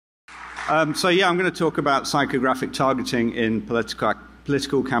So yeah, I'm going to talk about psychographic targeting in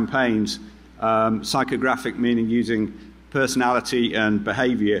political campaigns. Psychographic meaning using personality and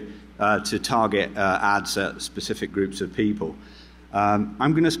behavior to target ads at specific groups of people. I'm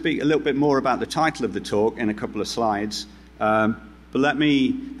going to speak a little bit more about the title of the talk in a couple of slides, but let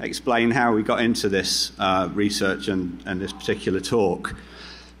me explain how we got into this research and this particular talk.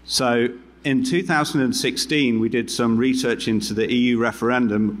 So in 2016, we did some research into the EU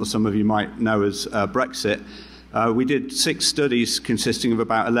referendum, or some of you might know as Brexit. We did 6 studies consisting of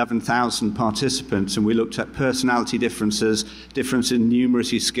about 11,000 participants, and we looked at personality differences, difference in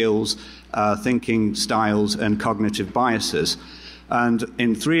numeracy skills, thinking styles, and cognitive biases. And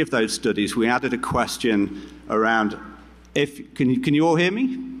in 3 of those studies, we added a question around can you all hear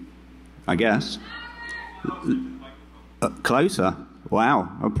me? I guess. Closer? Wow,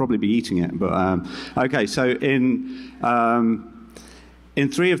 I'll probably be eating it. But okay, so in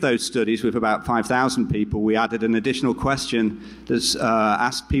 3 of those studies with about 5,000 people, we added an additional question that's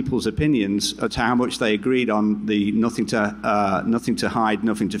asked people's opinions as to how much they agreed on the nothing to hide,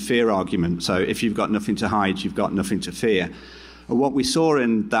 nothing to fear argument. So if you've got nothing to hide, you've got nothing to fear. And what we saw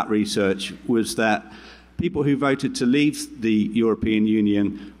in that research was that people who voted to leave the European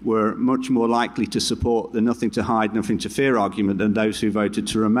Union were much more likely to support the nothing to hide, nothing to fear argument than those who voted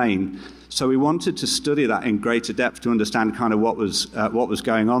to remain. So we wanted to study that in greater depth to understand kind of what was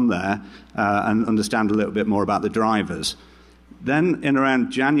going on there and understand a little bit more about the drivers. Then in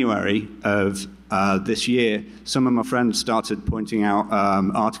around January of this year, some of my friends started pointing out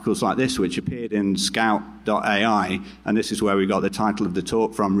articles like this, which appeared in Scout.ai, and this is where we got the title of the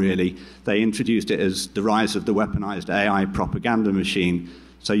talk from, really. They introduced it as the rise of the weaponized AI propaganda machine,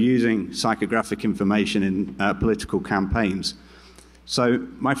 so using psychographic information in political campaigns. So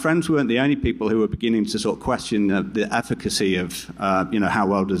my friends weren't the only people who were beginning to sort of question the efficacy of, how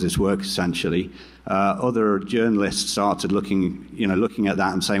well does this work, essentially. Other journalists started looking at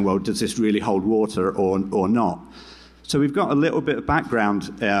that and saying, well, does this really hold water or not? So we've got a little bit of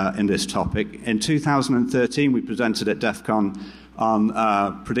background in this topic. In 2013, we presented at DEF CON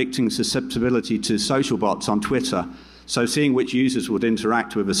on predicting susceptibility to social bots on Twitter. So seeing which users would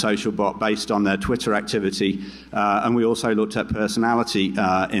interact with a social bot based on their Twitter activity, and we also looked at personality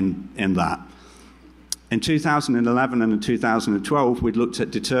in that. In 2011 and in 2012, we'd looked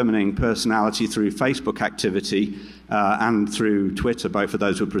at determining personality through Facebook activity and through Twitter. Both of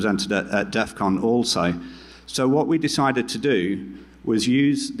those were presented at DEF CON also. So what we decided to do was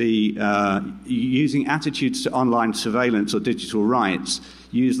using attitudes to online surveillance or digital rights,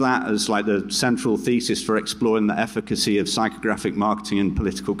 use that as like the central thesis for exploring the efficacy of psychographic marketing in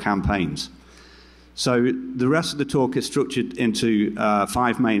political campaigns. So the rest of the talk is structured into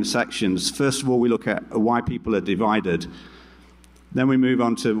 5 main sections. First of all, we look at why people are divided. Then we move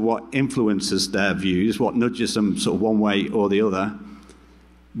on to what influences their views, what nudges them sort of one way or the other.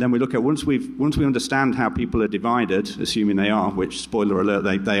 Then we look at, once we understand how people are divided, assuming they are, which, spoiler alert,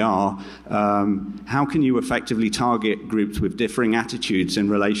 they are, how can you effectively target groups with differing attitudes in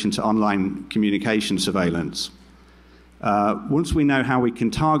relation to online communication surveillance? Once we know how we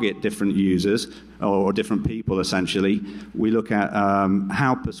can target different users, or different people, essentially, we look at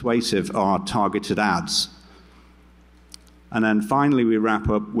how persuasive are targeted ads. And then finally, we wrap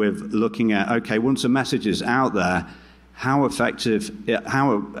up with looking at, okay, once a message is out there, how effective,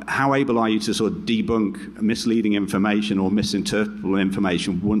 how able are you to sort of debunk misleading information or misinterpretable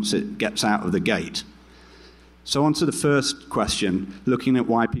information once it gets out of the gate? So on to the first question, looking at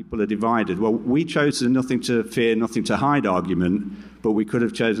why people are divided. Well, we chose the nothing to fear, nothing to hide argument, but we could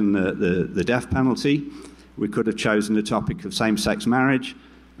have chosen the death penalty, we could have chosen the topic of same-sex marriage,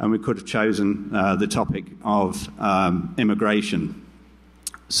 and we could have chosen the topic of immigration.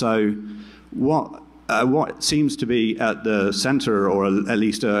 So what seems to be at the center, or at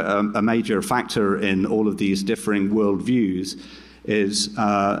least a major factor in all of these differing worldviews, is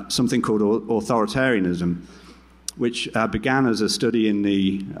something called authoritarianism, which began as a study in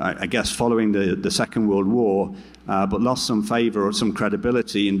the, I guess, following the Second World War, but lost some favor or some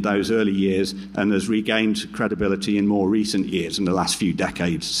credibility in those early years and has regained credibility in more recent years, in the last few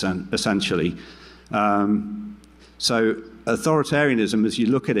decades, essentially. So authoritarianism, as you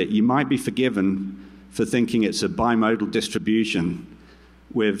look at it, you might be forgiven for thinking it's a bimodal distribution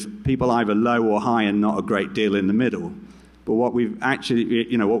with people either low or high and not a great deal in the middle. But what we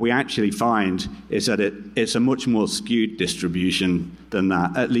actually find is that it's a much more skewed distribution than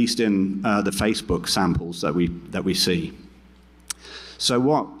that, at least in the Facebook samples that we see. So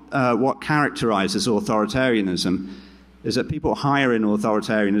what characterizes authoritarianism is that people higher in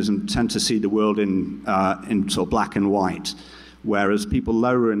authoritarianism tend to see the world in sort of black and white, whereas people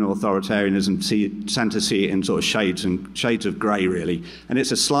lower in authoritarianism tend to see it in sort of shades of grey, really. And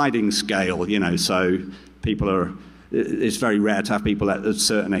it's a sliding scale, you know, so it's very rare to have people at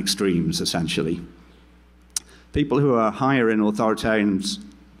certain extremes, essentially. People who are higher in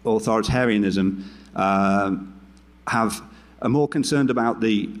authoritarianism are more concerned about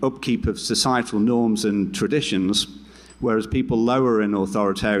the upkeep of societal norms and traditions, whereas people lower in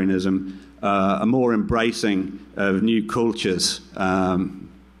authoritarianism are more embracing of new cultures,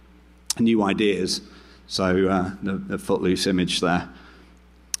 new ideas. So the footloose image there.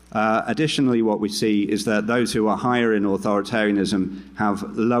 Additionally, what we see is that those who are higher in authoritarianism have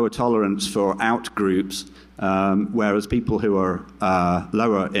lower tolerance for out-groups, whereas people who are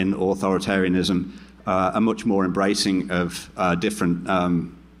lower in authoritarianism are much more embracing of different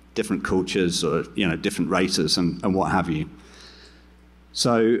cultures, or different races and what have you.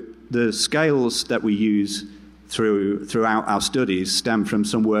 So the scales that we use throughout our studies stem from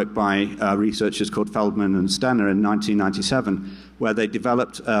some work by researchers called Feldman and Stenner in 1997, where they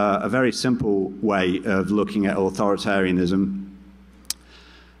developed a very simple way of looking at authoritarianism.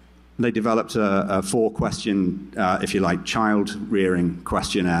 They developed a 4-question, if you like, child-rearing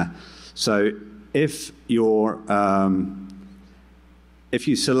questionnaire. So if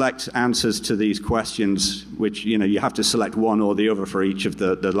you select answers to these questions, which you have to select one or the other for each of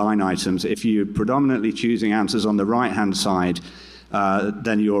the line items, if you're predominantly choosing answers on the right-hand side,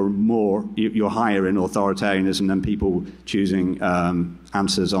 then you're higher in authoritarianism than people choosing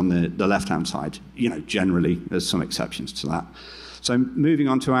answers on the left-hand side. Generally, there's some exceptions to that. So moving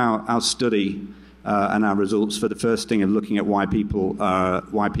on to our study and our results for the first thing of looking at why people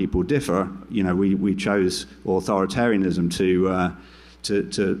differ, we chose authoritarianism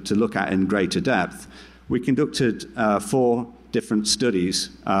to look at in greater depth. We conducted 4 different studies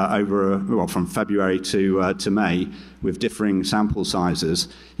from February to May with differing sample sizes.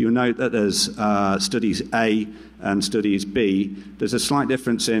 You'll note that there's studies A and studies B. There's a slight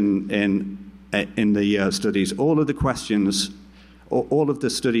difference in the studies. All of the questions, all of the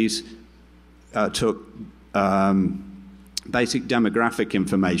studies took basic demographic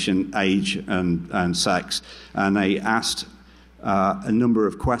information, age and sex, and they asked a number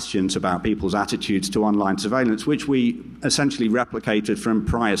of questions about people's attitudes to online surveillance, which we essentially replicated from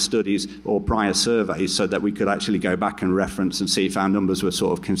prior studies or prior surveys so that we could actually go back and reference and see if our numbers were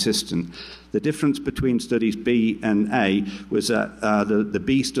sort of consistent. The difference between studies B and A was that the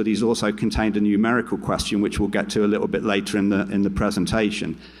B studies also contained a numerical question, which we'll get to a little bit later in the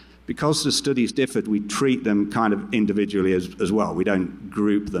presentation. Because the studies differed, we treat them kind of individually as well. We don't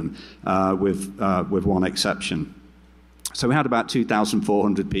group them with one exception. So we had about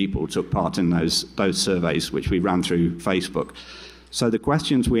 2,400 people took part in those surveys, which we ran through Facebook. So the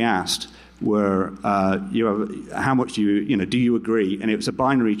questions we asked were, how much do you agree? And it was a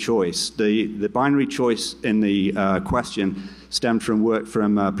binary choice. The binary choice in the question stemmed from work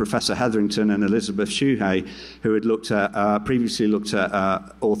from Professor Hetherington and Elizabeth Shuhei, who had previously looked at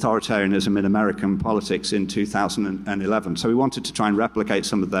authoritarianism in American politics in 2011. So we wanted to try and replicate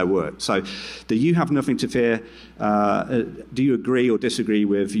some of their work. So the you have nothing to fear, do you agree or disagree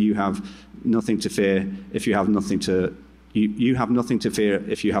with you have nothing to fear if you have nothing to, you have nothing to fear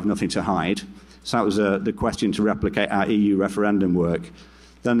if you have nothing to hide. So that was the question to replicate our EU referendum work.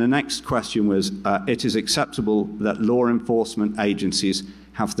 Then the next question was, it is acceptable that law enforcement agencies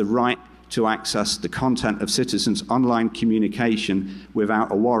have the right to access the content of citizens' online communication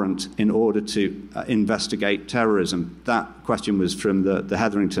without a warrant in order to investigate terrorism. That question was from the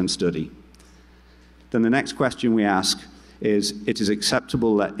Hetherington study. Then the next question we ask is, it is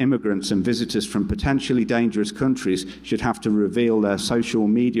acceptable that immigrants and visitors from potentially dangerous countries should have to reveal their social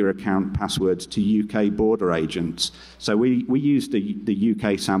media account passwords to UK border agents. So we used the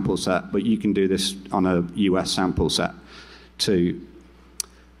UK sample set, but you can do this on a US sample set too.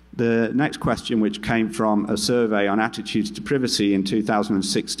 The next question, which came from a survey on attitudes to privacy in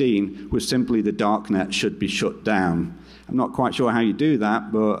 2016, was simply the darknet should be shut down. I'm not quite sure how you do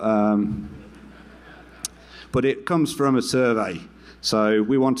that, but it comes from a survey. So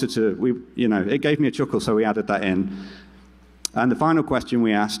we wanted to, it gave me a chuckle, so we added that in. And the final question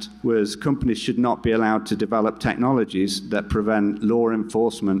we asked was, companies should not be allowed to develop technologies that prevent law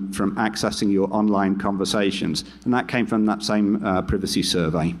enforcement from accessing your online conversations. And that came from that same privacy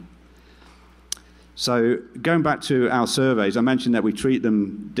survey. So going back to our surveys, I mentioned that we treat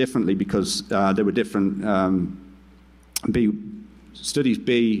them differently because there were different studies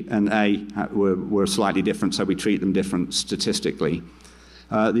B and A were slightly different, so we treat them different statistically.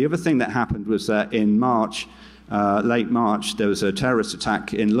 The other thing that happened was that in March, late March, there was a terrorist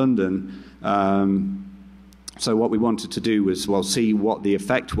attack in London So what we wanted to do was, well, see what the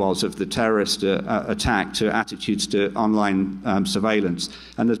effect was of the terrorist attack to attitudes to online surveillance.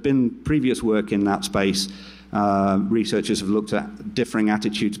 And there's been previous work in that space. Researchers have looked at differing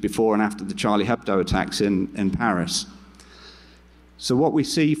attitudes before and after the Charlie Hebdo attacks in Paris. So what we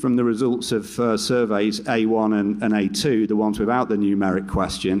see from the results of surveys A1 and A2, the ones without the numeric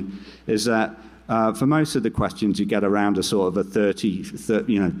question, is that for most of the questions, you get around a sort of a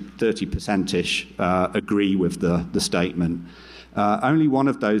 30%-ish agree with the statement. Only one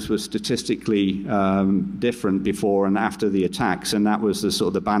of those was statistically different before and after the attacks, and that was the sort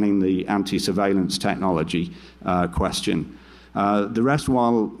of the banning the anti-surveillance technology question. The rest,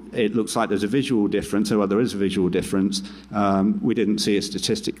 while it looks like there's a visual difference, or there is a visual difference, we didn't see a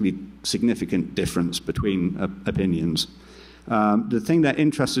statistically significant difference between opinions. The thing that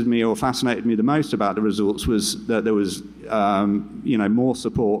interested me or fascinated me the most about the results was that there was, more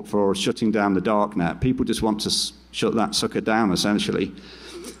support for shutting down the dark net. People just want to shut that sucker down, essentially.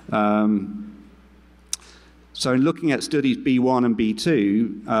 So in looking at studies B1 and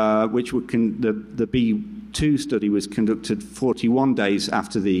B2, which were the B2 study was conducted 41 days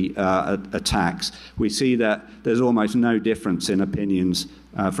after the attacks, we see that there's almost no difference in opinions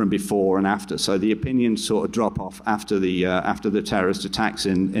from before and after. So the opinions sort of drop off after the terrorist attacks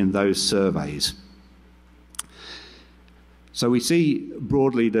in those surveys. So we see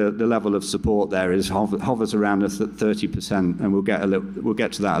broadly the level of support there is hovers around 30%, and we'll get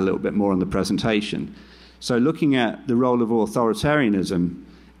to that a little bit more in the presentation. So looking at the role of authoritarianism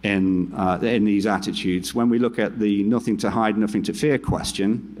in these attitudes, when we look at the nothing to hide, nothing to fear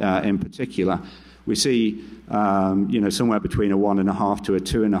question in particular, we see somewhere between a 1.5 to a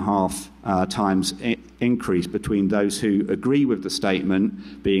 2.5 times increase between those who agree with the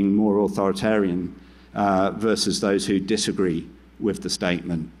statement being more authoritarian versus those who disagree with the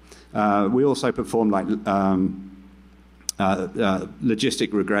statement. We also performed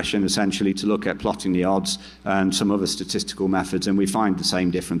logistic regression, essentially, to look at plotting the odds and some other statistical methods, and we find the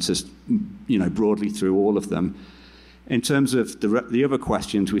same differences, broadly through all of them. In terms of the other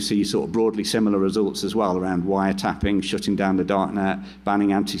questions, we see sort of broadly similar results as well around wiretapping, shutting down the darknet,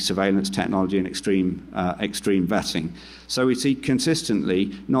 banning anti-surveillance technology, and extreme vetting. So we see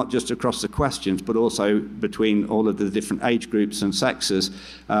consistently, not just across the questions, but also between all of the different age groups and sexes,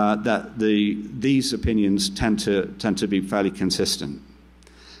 that these opinions tend to be fairly consistent.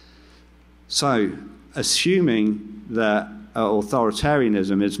 So, assuming that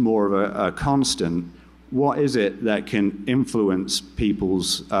authoritarianism is more of a constant, what is it that can influence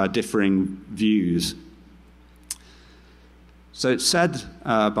people's differing views? So it's said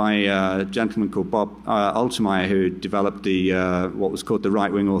by a gentleman called Bob Altemeyer, who developed what was called the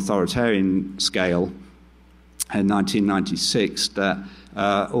right-wing authoritarian scale in 1996, that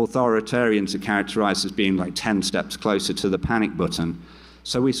authoritarians are characterized as being like 10 steps closer to the panic button.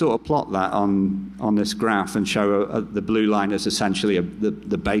 So we sort of plot that on this graph and show the blue line as essentially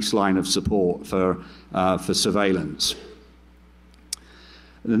the baseline of support for surveillance.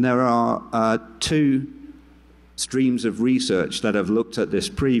 And there are two streams of research that have looked at this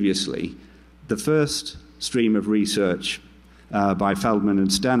previously. The first stream of research by Feldman and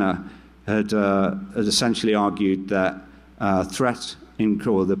Stenner had essentially argued that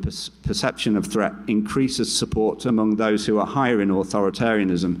the perception of threat increases support among those who are higher in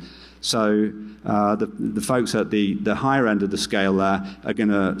authoritarianism. So the folks at the higher end of the scale there are going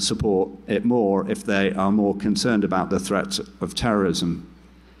to support it more if they are more concerned about the threat of terrorism.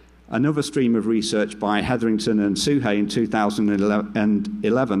 Another stream of research by Hetherington and Suhey in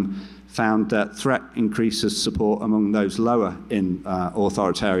 2011 found that threat increases support among those lower in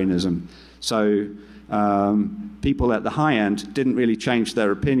authoritarianism. So people at the high end didn't really change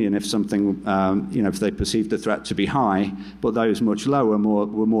their opinion if something, if they perceived the threat to be high, but those much lower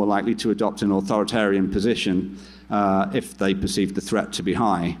were more likely to adopt an authoritarian position if they perceived the threat to be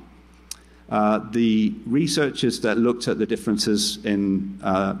high. The researchers that looked at the differences in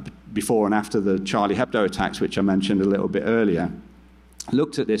before and after the Charlie Hebdo attacks, which I mentioned a little bit earlier,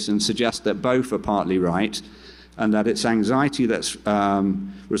 looked at this and suggest that both are partly right, and that it's anxiety that's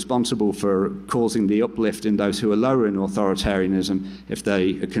responsible for causing the uplift in those who are lower in authoritarianism if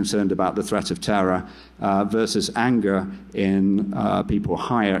they are concerned about the threat of terror, versus anger in people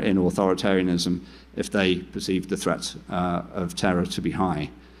higher in authoritarianism if they perceive the threat of terror to be high.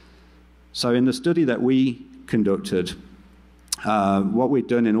 So in the study that we conducted, what we'd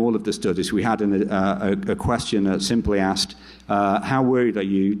done in all of the studies, we had a question that simply asked, how worried are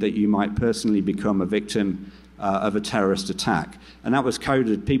you that you might personally become a victim of a terrorist attack. And that was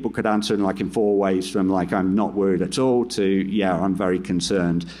coded, people could answer in 4 ways, from like, I'm not worried at all, to, yeah, I'm very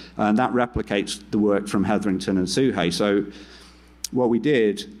concerned. And that replicates the work from Hetherington and Suhey. So what we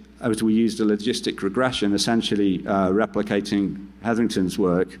did was we used a logistic regression, essentially replicating Hetherington's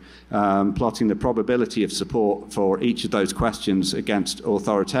work, plotting the probability of support for each of those questions against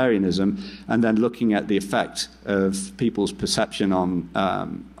authoritarianism, and then looking at the effect of people's perception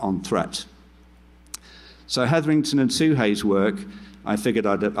on threat. So Hetherington and Suhey's work, I figured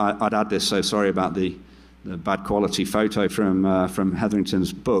I'd add this, so sorry about the bad quality photo from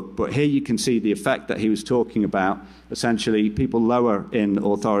Hetherington's book, but here you can see the effect that he was talking about. Essentially, people lower in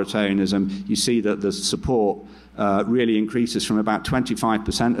authoritarianism, you see that the support really increases from about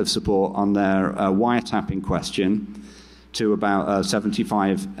 25% of support on their wiretapping question to about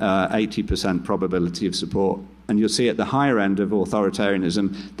 75, 80% probability of support. And you'll see at the higher end of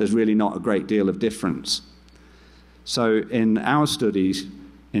authoritarianism, there's really not a great deal of difference. So in our studies,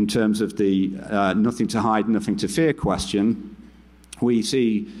 in terms of the nothing to hide, nothing to fear question, we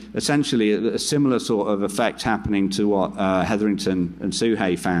see essentially a similar sort of effect happening to what Hetherington and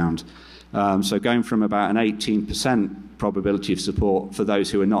Suhey found. So going from about an 18% probability of support for those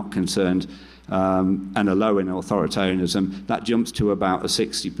who are not concerned and are low in authoritarianism, that jumps to about a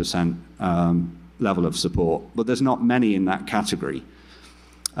 60% level of support. But there's not many in that category.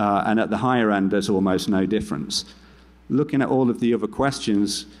 And at the higher end, there's almost no difference. Looking at all of the other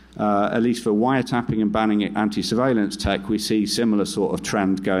questions, at least for wiretapping and banning anti-surveillance tech, we see similar sort of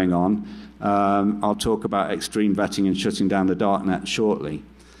trend going on. I'll talk about extreme vetting and shutting down the darknet shortly.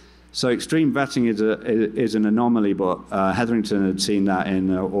 So extreme vetting is an anomaly, but Hetherington had seen that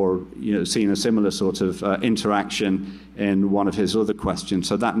seen a similar sort of interaction in one of his other questions.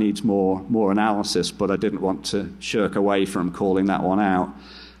 So that needs more analysis, but I didn't want to shirk away from calling that one out.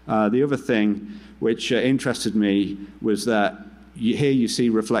 The other thing which interested me was that here you see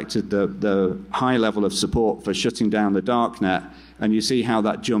reflected the high level of support for shutting down the darknet, and you see how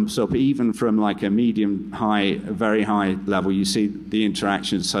that jumps up even from like a medium high, very high level. You see the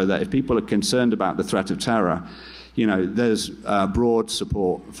interaction, so that if people are concerned about the threat of terror, there's broad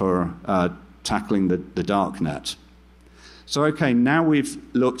support for tackling the darknet. So okay, now we've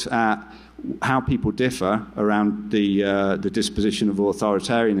looked at how people differ around the disposition of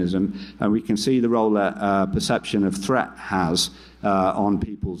authoritarianism, and we can see the role that perception of threat has on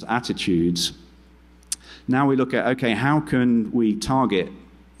people's attitudes. Now we look at, okay, how can we target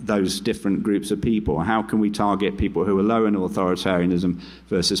those different groups of people? How can we target people who are low in authoritarianism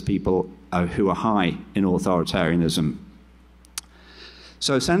versus people who are high in authoritarianism?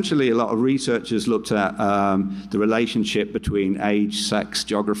 So essentially, a lot of researchers looked at the relationship between age, sex,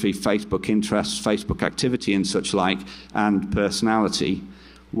 geography, Facebook interests, Facebook activity and such like, and personality.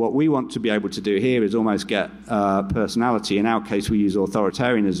 What we want to be able to do here is almost get personality. In our case, we use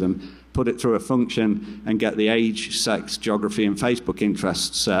authoritarianism, put it through a function and get the age, sex, geography, and Facebook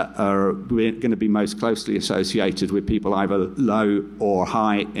interests that are going to be most closely associated with people either low or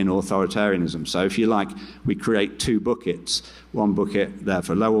high in authoritarianism. So if you like, we create 2 buckets, one bucket there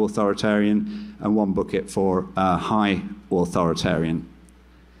for low authoritarian and one bucket for high authoritarian.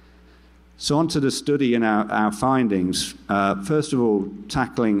 So on to the study and our findings. First of all,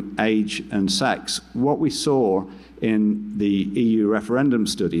 tackling age and sex. What we saw in the EU referendum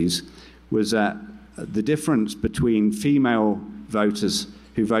studies was that the difference between female voters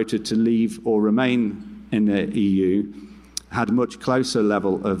who voted to leave or remain in the EU had a much closer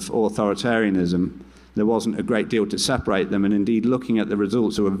level of authoritarianism. There wasn't a great deal to separate them, and indeed looking at the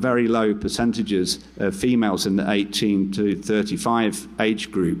results, there were very low percentages of females in the 18 to 35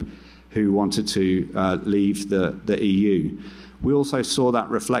 age group who wanted to leave the EU. We also saw that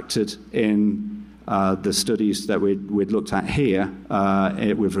reflected in the studies that we'd looked at here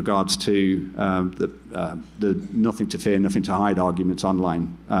with regards to the nothing to fear, nothing to hide arguments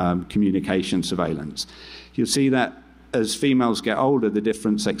online communication surveillance. You'll see that as females get older, the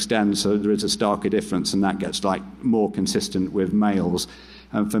difference extends, so there is a starker difference, and that gets like more consistent with males.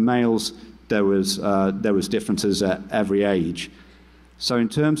 And for males, there was differences at every age. So in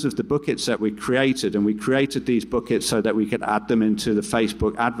terms of the buckets that we created, and we created these buckets so that we could add them into the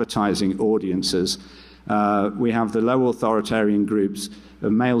Facebook advertising audiences, we have the low authoritarian groups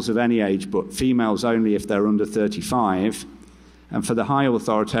of males of any age, but females only if they're under 35. And for the high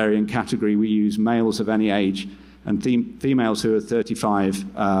authoritarian category, we use males of any age and females who are 35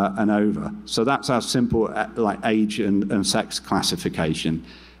 and over. So that's our simple like age and sex classification.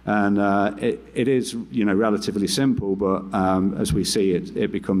 And it is, relatively simple, but as we see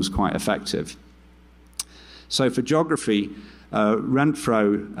it becomes quite effective. So for geography,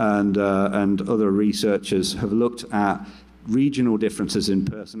 Renfro and other researchers have looked at regional differences in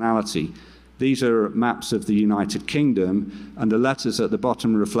personality. These are maps of the United Kingdom, and the letters at the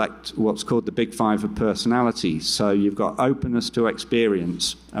bottom reflect what's called the Big Five of personality. So you've got openness to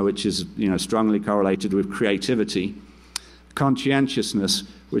experience, which is strongly correlated with creativity. Conscientiousness,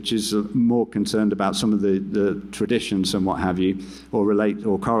 which is more concerned about some of the traditions and what have you,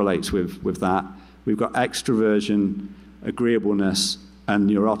 or correlates with that. We've got extroversion, agreeableness, and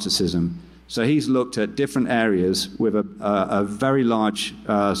neuroticism. So he's looked at different areas with a very large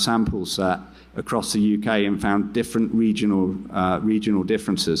sample set across the UK and found different regional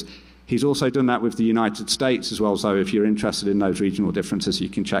differences. He's also done that with the United States as well, so if you're interested in those regional differences, you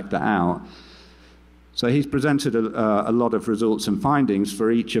can check that out. So he's presented a lot of results and findings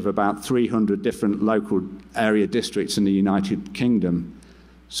for each of about 300 different local area districts in the United Kingdom.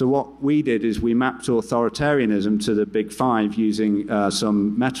 So what we did is we mapped authoritarianism to the Big Five using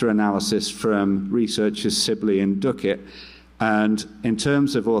some meta-analysis from researchers Sibley and Duckett. And in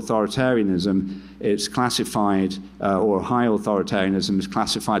terms of authoritarianism, it's classified, or high authoritarianism is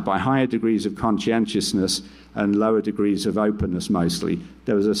classified by higher degrees of conscientiousness and lower degrees of openness mostly.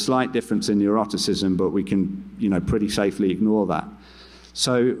 There was a slight difference in neuroticism, but we can, pretty safely ignore that.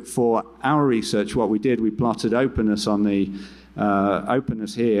 So for our research, what we did, we plotted openness on the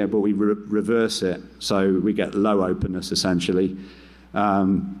openness here, but we reverse it, so we get low openness essentially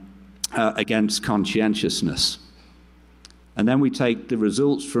against conscientiousness. And then we take the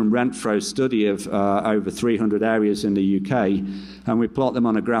results from Renfro's study of over 300 areas in the UK, and we plot them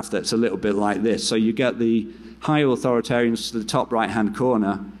on a graph that's a little bit like this. So you get the high authoritarians to the top right-hand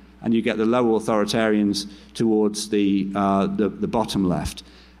corner, and you get the low authoritarians towards the bottom left.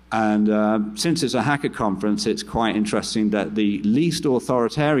 And since it's a hacker conference, it's quite interesting that the least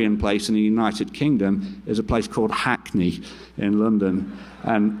authoritarian place in the United Kingdom is a place called Hackney in London.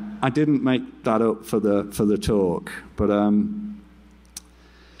 And I didn't make that up for the talk, but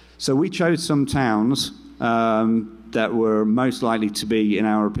so we chose some towns that were most likely to be, in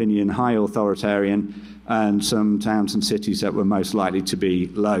our opinion, high authoritarian, and some towns and cities that were most likely to be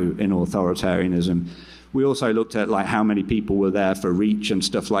low in authoritarianism. We also looked at how many people were there for reach and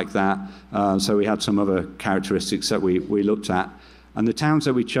stuff like that. So we had some other characteristics that we looked at. And the towns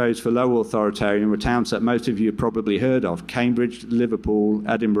that we chose for low authoritarian were towns that most of you have probably heard of: Cambridge, Liverpool,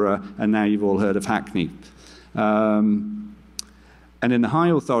 Edinburgh, and now you've all heard of Hackney. And in the high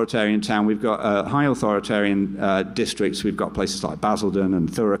authoritarian town, we've got high authoritarian districts. We've got places like Basildon and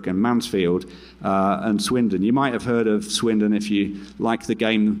Thurrock and Mansfield and Swindon. You might have heard of Swindon if you like the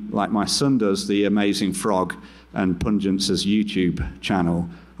game like my son does, The Amazing Frog, and Pungence's YouTube channel.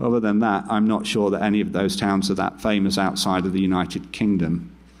 Other than that, I'm not sure that any of those towns are that famous outside of the United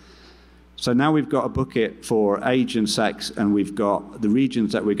Kingdom. So now we've got a bucket for age and sex, and we've got the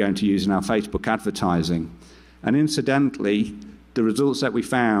regions that we're going to use in our Facebook advertising. And incidentally, the results that we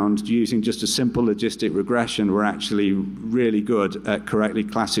found using just a simple logistic regression were actually really good at correctly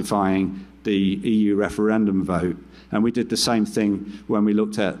classifying the EU referendum vote. And we did the same thing when we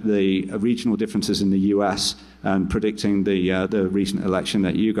looked at the regional differences in the US and predicting the recent election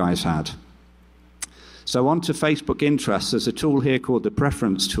that you guys had. So on to Facebook interests. There's a tool here called the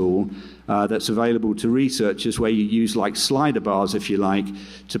preference tool that's available to researchers, where you use slider bars, if you like,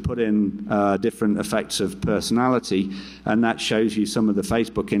 to put in different effects of personality, and that shows you some of the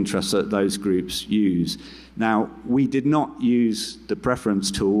Facebook interests that those groups use. Now, we did not use the preference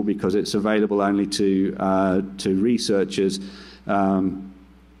tool because it's available only to researchers.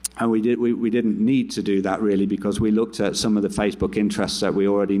 And we didn't need to do that really, because we looked at some of the Facebook interests that we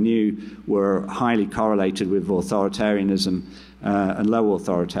already knew were highly correlated with authoritarianism and low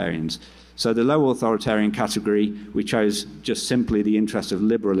authoritarians. So the low authoritarian category, we chose just simply the interest of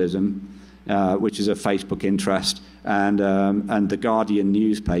liberalism, which is a Facebook interest, and the Guardian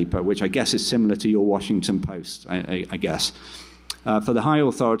newspaper, which I guess is similar to your Washington Post, I guess. For the high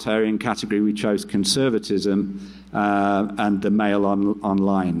authoritarian category, we chose conservatism and the Mail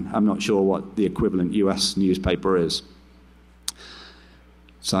Online. I'm not sure what the equivalent US newspaper is.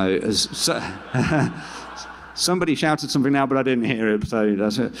 So somebody shouted something now, but I didn't hear it, so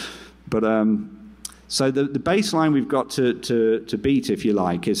that's it. But so the baseline we've got to beat, if you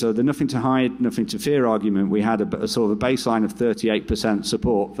like, is the nothing to hide, nothing to fear argument. We had a sort of a baseline of 38%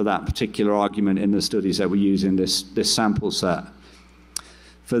 support for that particular argument in the studies that we use in this sample set.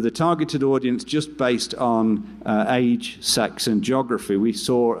 For the targeted audience, just based on age, sex, and geography, we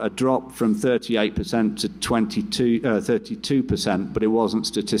saw a drop from 38% to 32%, but it wasn't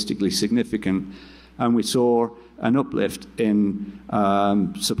statistically significant. And we saw an uplift in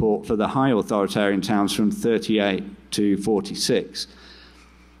support for the high authoritarian towns from 38 to 46.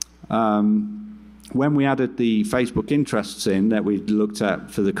 When we added the Facebook interests in that we looked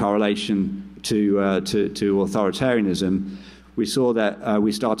at for the correlation to authoritarianism, we saw that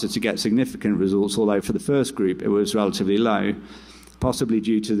we started to get significant results, although for the first group it was relatively low, possibly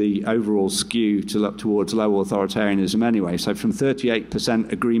due to the overall skew towards low authoritarianism anyway. So from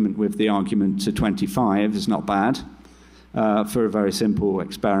 38% agreement with the argument to 25 is not bad for a very simple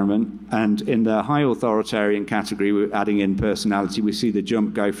experiment. And in the high authoritarian category, we're adding in personality, we see the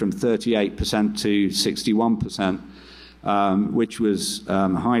jump go from 38% to 61%, which was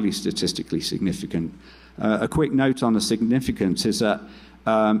highly statistically significant. A quick note on the significance is that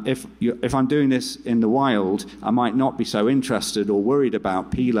if I'm doing this in the wild, I might not be so interested or worried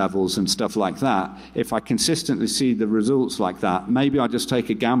about P levels and stuff like that. If I consistently see the results like that, maybe I just take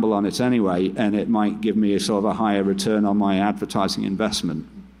a gamble on it anyway, and it might give me a sort of a higher return on my advertising investment.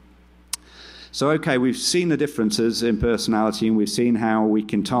 So, okay, we've seen the differences in personality, and we've seen how we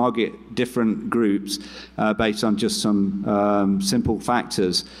can target different groups based on just some simple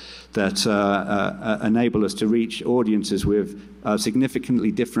factors that enable us to reach audiences with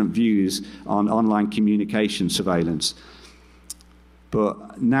significantly different views on online communication surveillance.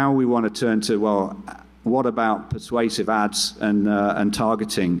 But now we want to turn to, well, what about persuasive ads and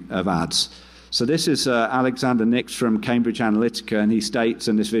targeting of ads? So this is Alexander Nix from Cambridge Analytica, and he states,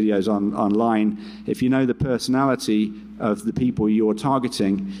 and this video is online, if you know the personality of the people you're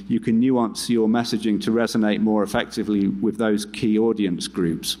targeting, you can nuance your messaging to resonate more effectively with those key audience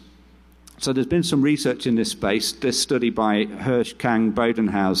groups. So there's been some research in this space. This study by Hirsch, Kang,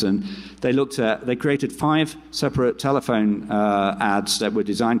 Bodenhausen, they created 5 separate telephone ads that were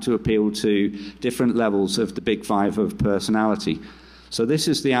designed to appeal to different levels of the big 5 of personality. So this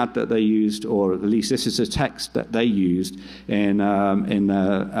is the ad that they used, or at least this is the text that they used in an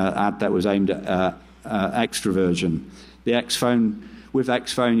ad that was aimed at extroversion. The X-phone, with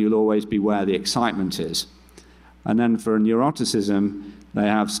X-phone, you'll always be where the excitement is. And then for neuroticism, they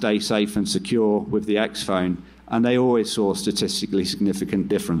have stay safe and secure with the X-phone, and they always saw statistically significant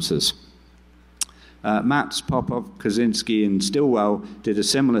differences. Matz, Popov, Kaczynski, and Stilwell did a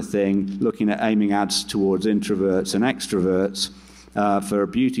similar thing, looking at aiming ads towards introverts and extroverts for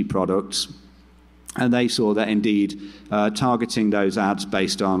beauty products. And they saw that indeed targeting those ads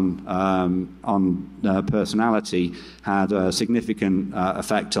based on personality had a significant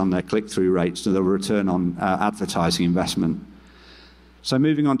effect on their click-through rates and the return on advertising investment. So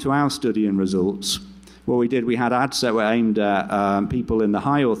moving on to our study and results, what we did, we had ads that were aimed at people in the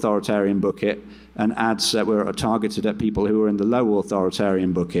high authoritarian bucket and ads that were targeted at people who were in the low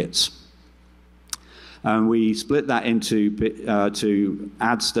authoritarian buckets. And we split that into to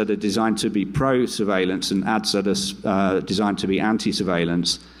ads that are designed to be pro-surveillance and ads that are designed to be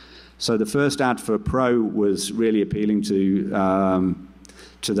anti-surveillance. So the first ad for pro was really appealing to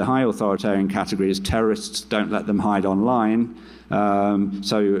the high authoritarian category as terrorists don't let them hide online.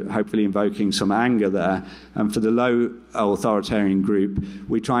 So hopefully invoking some anger there. And for the low authoritarian group,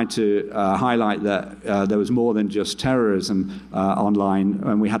 we tried to highlight that there was more than just terrorism online,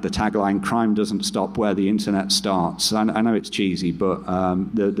 and we had the tagline, "Crime doesn't stop where the internet starts." I know it's cheesy, but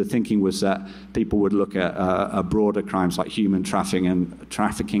the thinking was that people would look at broader crimes like human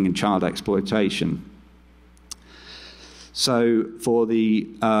trafficking and child exploitation. So for the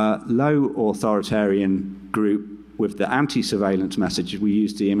low authoritarian group, with the anti-surveillance message, we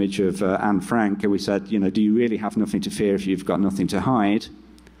used the image of Anne Frank, and we said, you know, do you really have nothing to fear if you've got nothing to hide?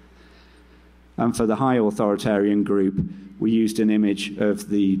 And for the high authoritarian group, we used an image of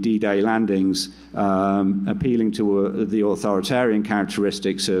the D-Day landings, appealing to the authoritarian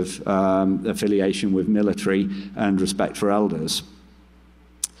characteristics of affiliation with military and respect for elders.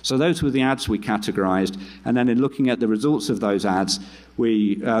 So those were the ads we categorized, and then in looking at the results of those ads,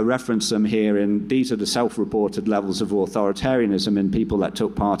 we reference them here, and these are the self-reported levels of authoritarianism in people that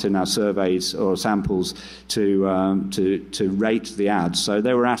took part in our surveys or samples to rate the ads. So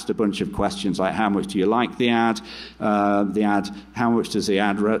they were asked a bunch of questions like, how much do you like the ad, how much does the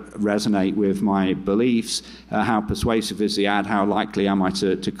ad resonate with my beliefs, how persuasive is the ad, how likely am I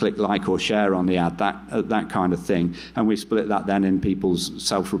to click like or share on the ad, that kind of thing. And we split that then in people's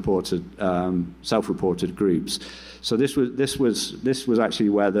self-reported groups. So this was actually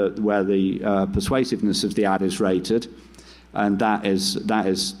where the persuasiveness of the ad is rated, and that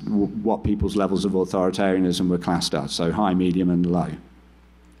is what people's levels of authoritarianism were classed as. So high, medium, and low.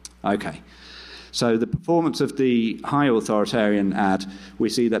 Okay. So the performance of the high authoritarian ad, we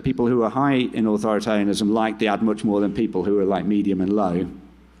see that people who are high in authoritarianism like the ad much more than people who are like medium and low.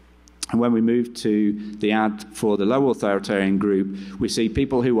 And when we move to the ad for the low authoritarian group, we see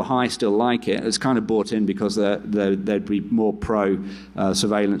people who were high still like it. It's kind of bought in because they'd be more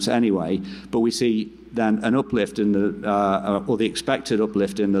pro-surveillance anyway. But we see then an uplift in the, or the expected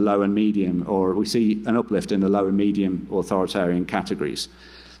uplift in the low and medium, or we see an uplift in the low and medium authoritarian categories.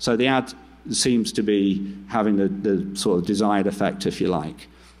 So the ad seems to be having the sort of desired effect, if you like.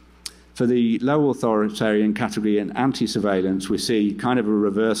 For the low authoritarian category and anti-surveillance, we see kind of a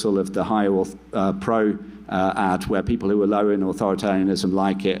reversal of the high pro ad, where people who are low in authoritarianism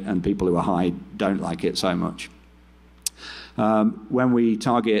like it and people who are high don't like it so much. When we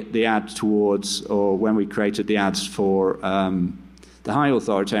target the ad towards, or when we created the ads for the high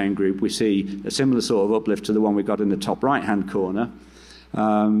authoritarian group, we see a similar sort of uplift to the one we got in the top right-hand corner.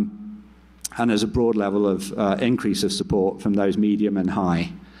 And there's a broad level of increase of support from those medium and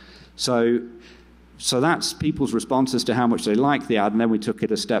high. So that's people's responses to how much they like the ad, and then we took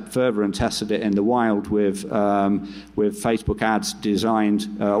it a step further and tested it in the wild with Facebook ads designed,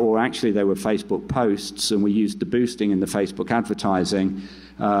 or actually they were Facebook posts, and we used the boosting in the Facebook advertising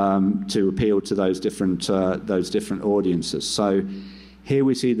to appeal to those different audiences. So here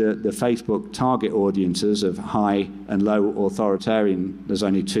we see the Facebook target audiences of high and low authoritarian. There's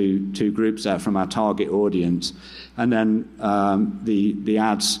only two groups there from our target audience, and then the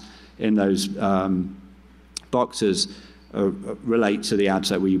ads in those boxes relate to the ads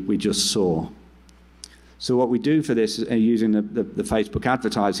that we just saw. So what we do for this, using the Facebook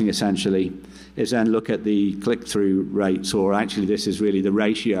advertising essentially, is then look at the click-through rates, or actually this is really the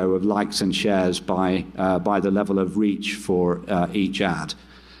ratio of likes and shares by the level of reach for each ad.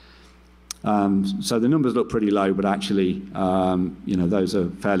 So the numbers look pretty low, but actually, those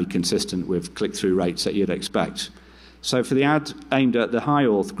are fairly consistent with click-through rates that you'd expect. So for the ad aimed at the high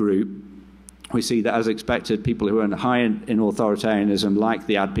auth group, we see that, as expected, people who are high in authoritarianism like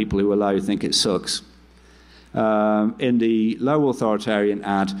the ad, people who are low think it sucks. In the low authoritarian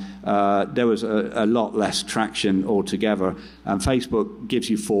ad, there was a lot less traction altogether. And Facebook gives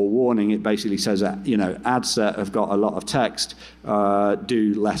you forewarning. It basically says that, ads that have got a lot of text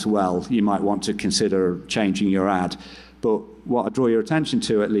do less well. You might want to consider changing your ad. But what I draw your attention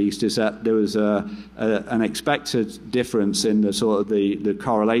to, at least, is that there was an expected difference in the sort of the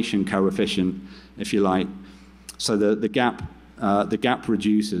correlation coefficient, if you like. So the gap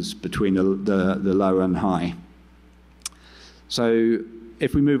reduces between the low and high. So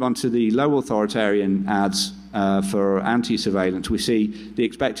if we move on to the low authoritarian ads for anti-surveillance, we see the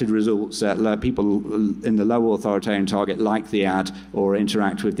expected results that people in the low authoritarian target like the ad or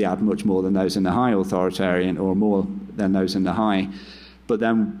interact with the ad much more than those in the high authoritarian, or more than those in the high. But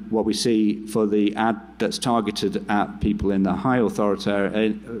then what we see for the ad that's targeted at people in the high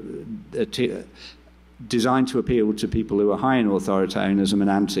authoritarian, designed to appeal to people who are high in authoritarianism and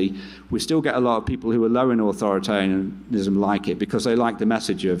anti, we still get a lot of people who are low in authoritarianism like it, because they like the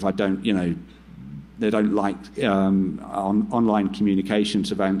message of, they don't like online communication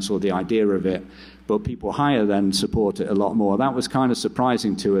surveillance or the idea of it, but people higher then support it a lot more. That was kind of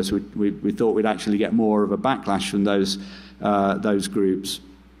surprising to us. We thought we'd actually get more of a backlash from those groups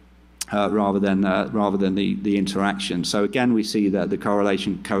rather than the interaction. So again, we see that the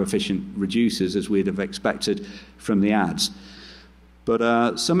correlation coefficient reduces, as we'd have expected from the ads.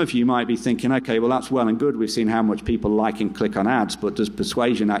 But some of you might be thinking, okay, well, that's well and good. We've seen how much people like and click on ads, but does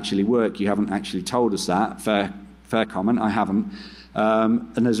persuasion actually work? You haven't actually told us that. Fair comment, I haven't.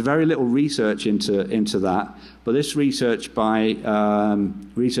 And there's very little research into that. But this research by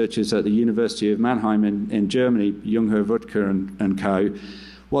researchers at the University of Mannheim in Germany, Jungher, Wutker and co.,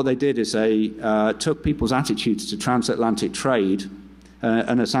 what they did is they took people's attitudes to transatlantic trade,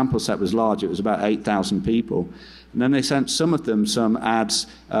 and the sample set was large. It was about 8,000 people. And then they sent some of them some ads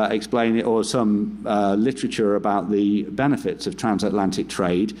explaining, or some literature about the benefits of transatlantic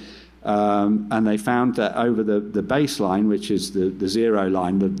trade. And they found that over the baseline, which is the zero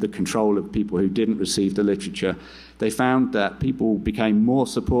line, the control of people who didn't receive the literature, they found that people became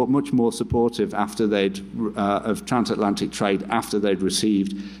much more supportive after of transatlantic trade after they'd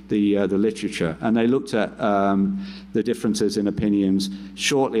received the literature. And they looked at the differences in opinions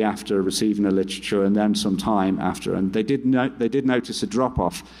shortly after receiving the literature, and then some time after. And they did notice a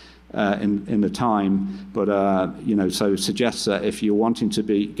drop-off in the time, but so suggests that if you're wanting to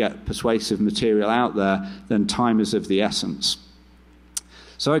get persuasive material out there, then time is of the essence.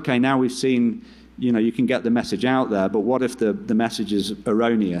 So okay, now we've seen, you can get the message out there, but what if the message is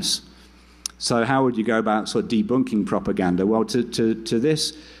erroneous? So how would you go about sort of debunking propaganda? Well, to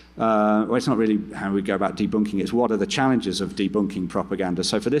this, well, it's not really how we go about debunking, it's what are the challenges of debunking propaganda.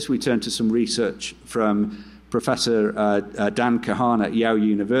 So for this, we turn to some research from Professor Dan Kahan at Yale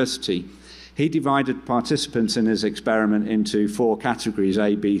University, he divided participants in his experiment into 4 categories,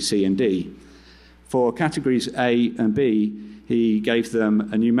 A, B, C, and D. For categories A and B, he gave them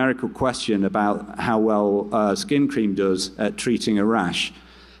a numerical question about how well skin cream does at treating a rash.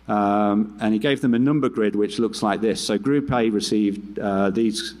 And he gave them a number grid which looks like this. So Group A received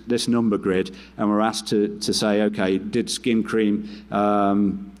this number grid and were asked to say, okay, did skin cream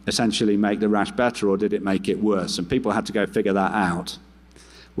essentially make the rash better, or did it make it worse? And people had to go figure that out.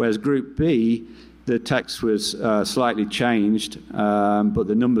 Whereas Group B, the text was slightly changed, but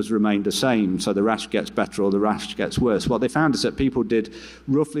the numbers remained the same. So the rash gets better or the rash gets worse. What they found is that people did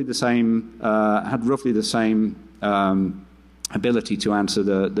roughly the same, had roughly the same ability to answer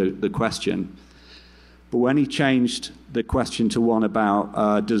the question. But when he changed the question to one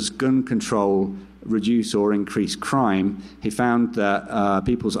about does gun control reduce or increase crime, he found that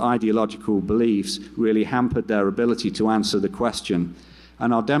people's ideological beliefs really hampered their ability to answer the question.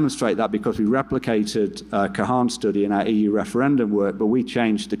 And I'll demonstrate that because we replicated Kahan's study in our EU referendum work, but we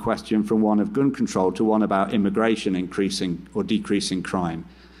changed the question from one of gun control to one about immigration increasing or decreasing crime.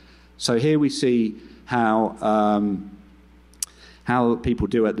 So here we see how people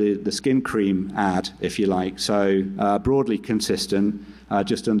do at the skin cream ad, if you like. So broadly consistent,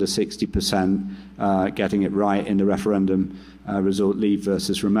 just under 60% getting it right in the referendum result, Leave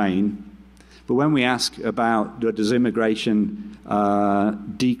versus Remain. But when we ask about does immigration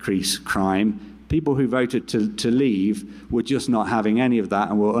decrease crime, people who voted to leave were just not having any of that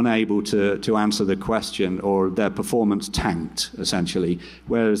and were unable to answer the question, or their performance tanked, essentially.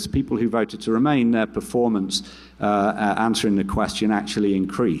 Whereas people who voted to remain, their performance answering the question actually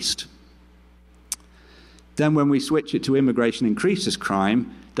increased. Then when we switch it to immigration increases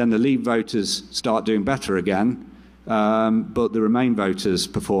crime, then the Leave voters start doing better again, but the Remain voters'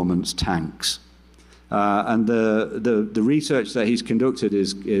 performance tanks. And the research that he's conducted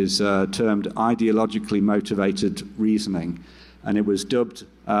is termed ideologically motivated reasoning. And it was dubbed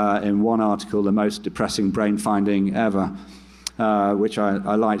in one article the most depressing brain finding ever, which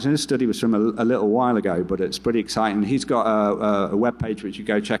I liked. And this study was from a little while ago, but it's pretty exciting. He's got a webpage which you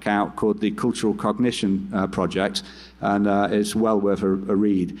go check out called the Cultural Cognition Project, and it's well worth a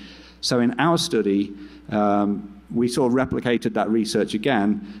read. So in our study, we sort of replicated that research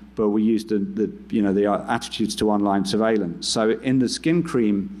again, but we used the attitudes to online surveillance. So in the skin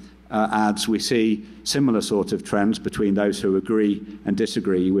cream ads, we see similar sort of trends between those who agree and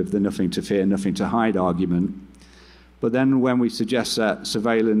disagree with the nothing to fear, nothing to hide argument. But then when we suggest that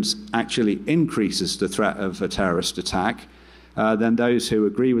surveillance actually increases the threat of a terrorist attack, then those who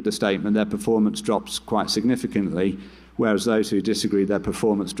agree with the statement, their performance drops quite significantly, whereas those who disagree, their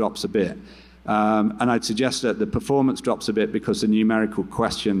performance drops a bit. And I'd suggest that the performance drops a bit because the numerical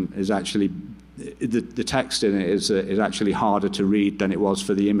question is actually, the text in it is actually harder to read than it was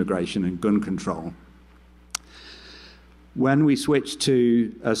for the immigration and gun control. When we switch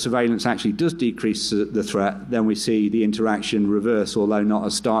to surveillance actually does decrease the threat, then we see the interaction reverse, although not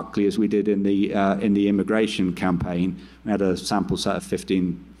as starkly as we did in the immigration campaign. We had a sample set of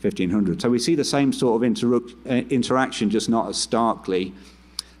 1,500. So we see the same sort of interaction, just not as starkly.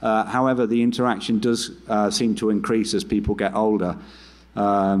 However, the interaction does seem to increase as people get older.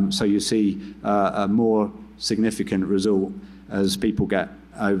 So you see a more significant result as people get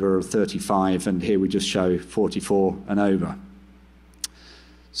over 35, and here we just show 44 and over.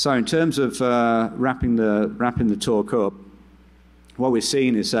 So in terms of wrapping the talk up, what we're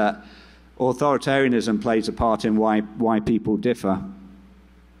seeing is that authoritarianism plays a part in why people differ,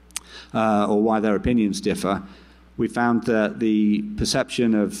 or why their opinions differ. We found that the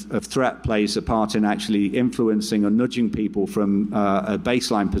perception of threat plays a part in actually influencing or nudging people from a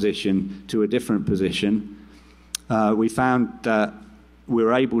baseline position to a different position. We found that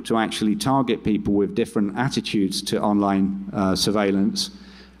we're able to actually target people with different attitudes to online surveillance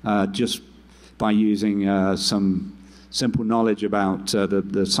just by using some simple knowledge about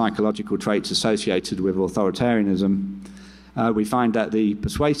the psychological traits associated with authoritarianism. We find that the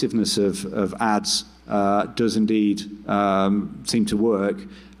persuasiveness of ads does indeed seem to work,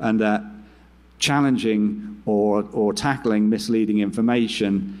 and that challenging or tackling misleading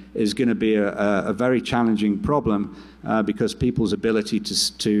information is going to be a very challenging problem because people's ability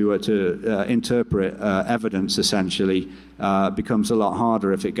to interpret evidence essentially becomes a lot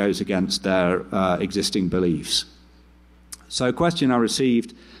harder if it goes against their existing beliefs. So a question I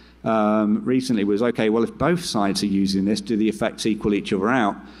received recently was, okay, well, if both sides are using this, do the effects equal each other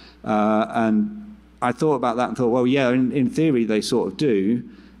out? And I thought about that and thought, well, yeah, in theory they sort of do,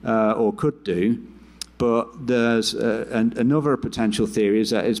 or could do, But there's another potential theory is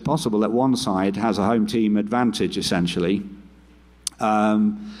that it's possible that one side has a home team advantage, essentially.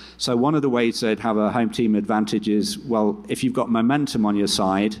 So one of the ways they'd have a home team advantage is, well, if you've got momentum on your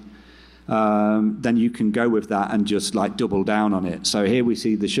side, then you can go with that and just like double down on it. So here we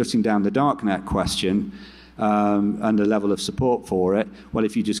see the shutting down the darknet question and the level of support for it. Well,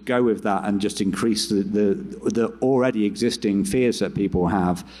 if you just go with that and just increase the already existing fears that people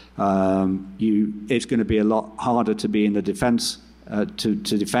have, it's going to be a lot harder to be in the defense, to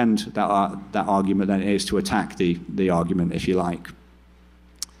defend that argument than it is to attack the argument, if you like.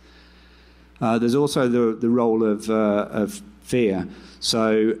 There's also the role of fear.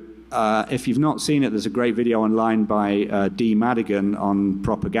 So if you've not seen it, there's a great video online by Dee Madigan on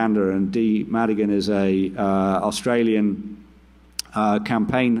propaganda, and Dee Madigan is a Australian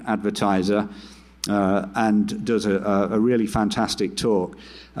campaign advertiser and does a really fantastic talk.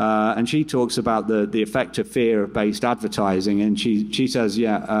 And she talks about the effect of fear-based advertising, and she says,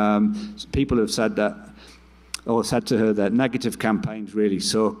 people have said that, or said to her that negative campaigns really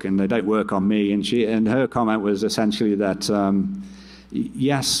suck and they don't work on me, and her comment was essentially that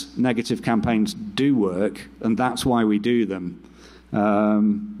yes, negative campaigns do work, and that's why we do them.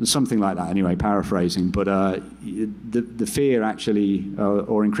 Something like that, anyway, paraphrasing. But the fear actually,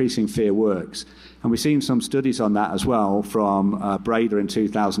 or increasing fear, works. And we've seen some studies on that as well from Brader in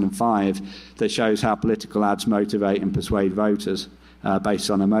 2005 that shows how political ads motivate and persuade voters based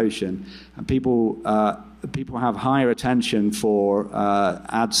on emotion. And people have higher attention for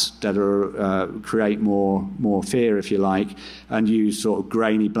ads that create more fear, if you like, and use sort of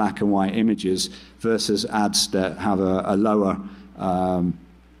grainy black and white images versus ads that have a lower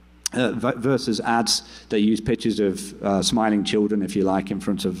versus ads that use pictures of smiling children, if you like, in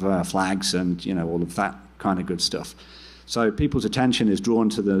front of flags and all of that kind of good stuff. So people's attention is drawn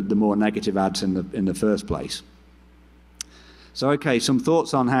to the more negative ads in the first place. So, okay, some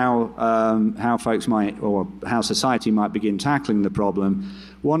thoughts on how folks might, or how society might begin tackling the problem.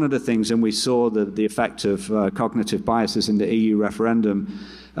 One of the things, and we saw the effect of cognitive biases in the EU referendum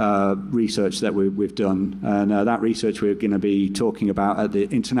research that we've done, and that research we're going to be talking about at the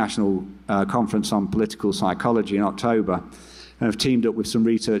International Conference on Political Psychology in October. And I've teamed up with some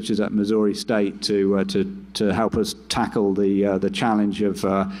researchers at Missouri State to help us tackle the challenge of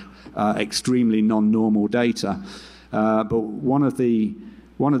extremely non-normal data. But one of the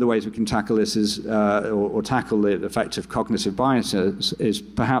ways we can tackle this is, or tackle the effect of cognitive biases, is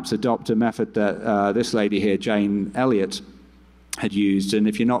perhaps adopt a method that this lady here, Jane Elliott, had used. And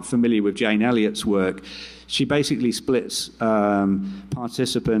if you're not familiar with Jane Elliott's work, she basically splits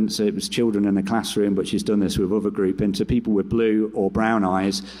participants, it was children in a classroom, but she's done this with other group, into people with blue or brown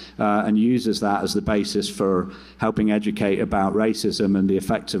eyes, and uses that as the basis for helping educate about racism and the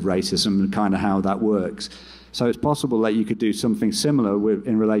effects of racism and kind of how that works. So it's possible that you could do something similar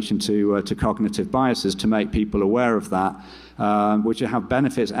in relation to cognitive biases to make people aware of that, which have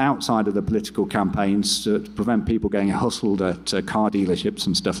benefits outside of the political campaigns to prevent people getting hustled at car dealerships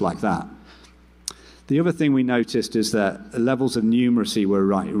and stuff like that. The other thing we noticed is that levels of numeracy were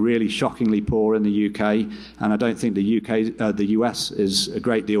really shockingly poor in the UK, and I don't think the US is a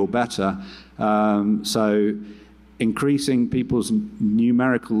great deal better. So increasing people's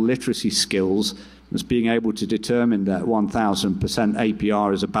numerical literacy skills, as being able to determine that 1,000%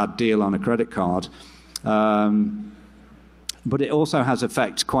 APR is a bad deal on a credit card. But it also has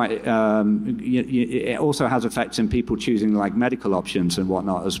effects it also has effects in people choosing like medical options and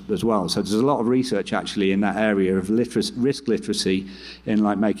whatnot as well. So there's a lot of research actually in that area of risk literacy in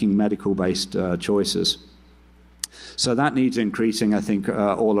like making medical-based choices. So that needs increasing, I think,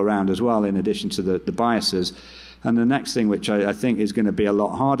 all around as well, in addition to the biases. And the next thing, which I think is going to be a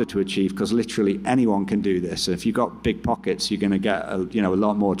lot harder to achieve, because literally anyone can do this. If you've got big pockets, you're going to get a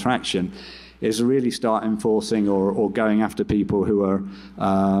lot more traction, is really start enforcing or going after people who are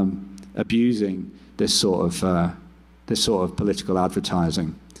abusing this sort of political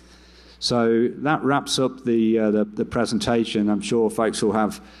advertising. So that wraps up the presentation. I'm sure folks will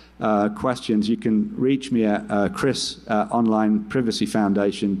have questions. You can reach me at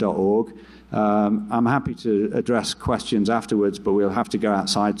chris@onlineprivacyfoundation.org. I'm happy to address questions afterwards, but we'll have to go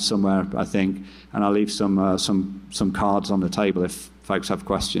outside somewhere, I think, and I'll leave some cards on the table if folks have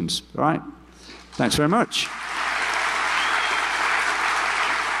questions. All right? Thanks very much.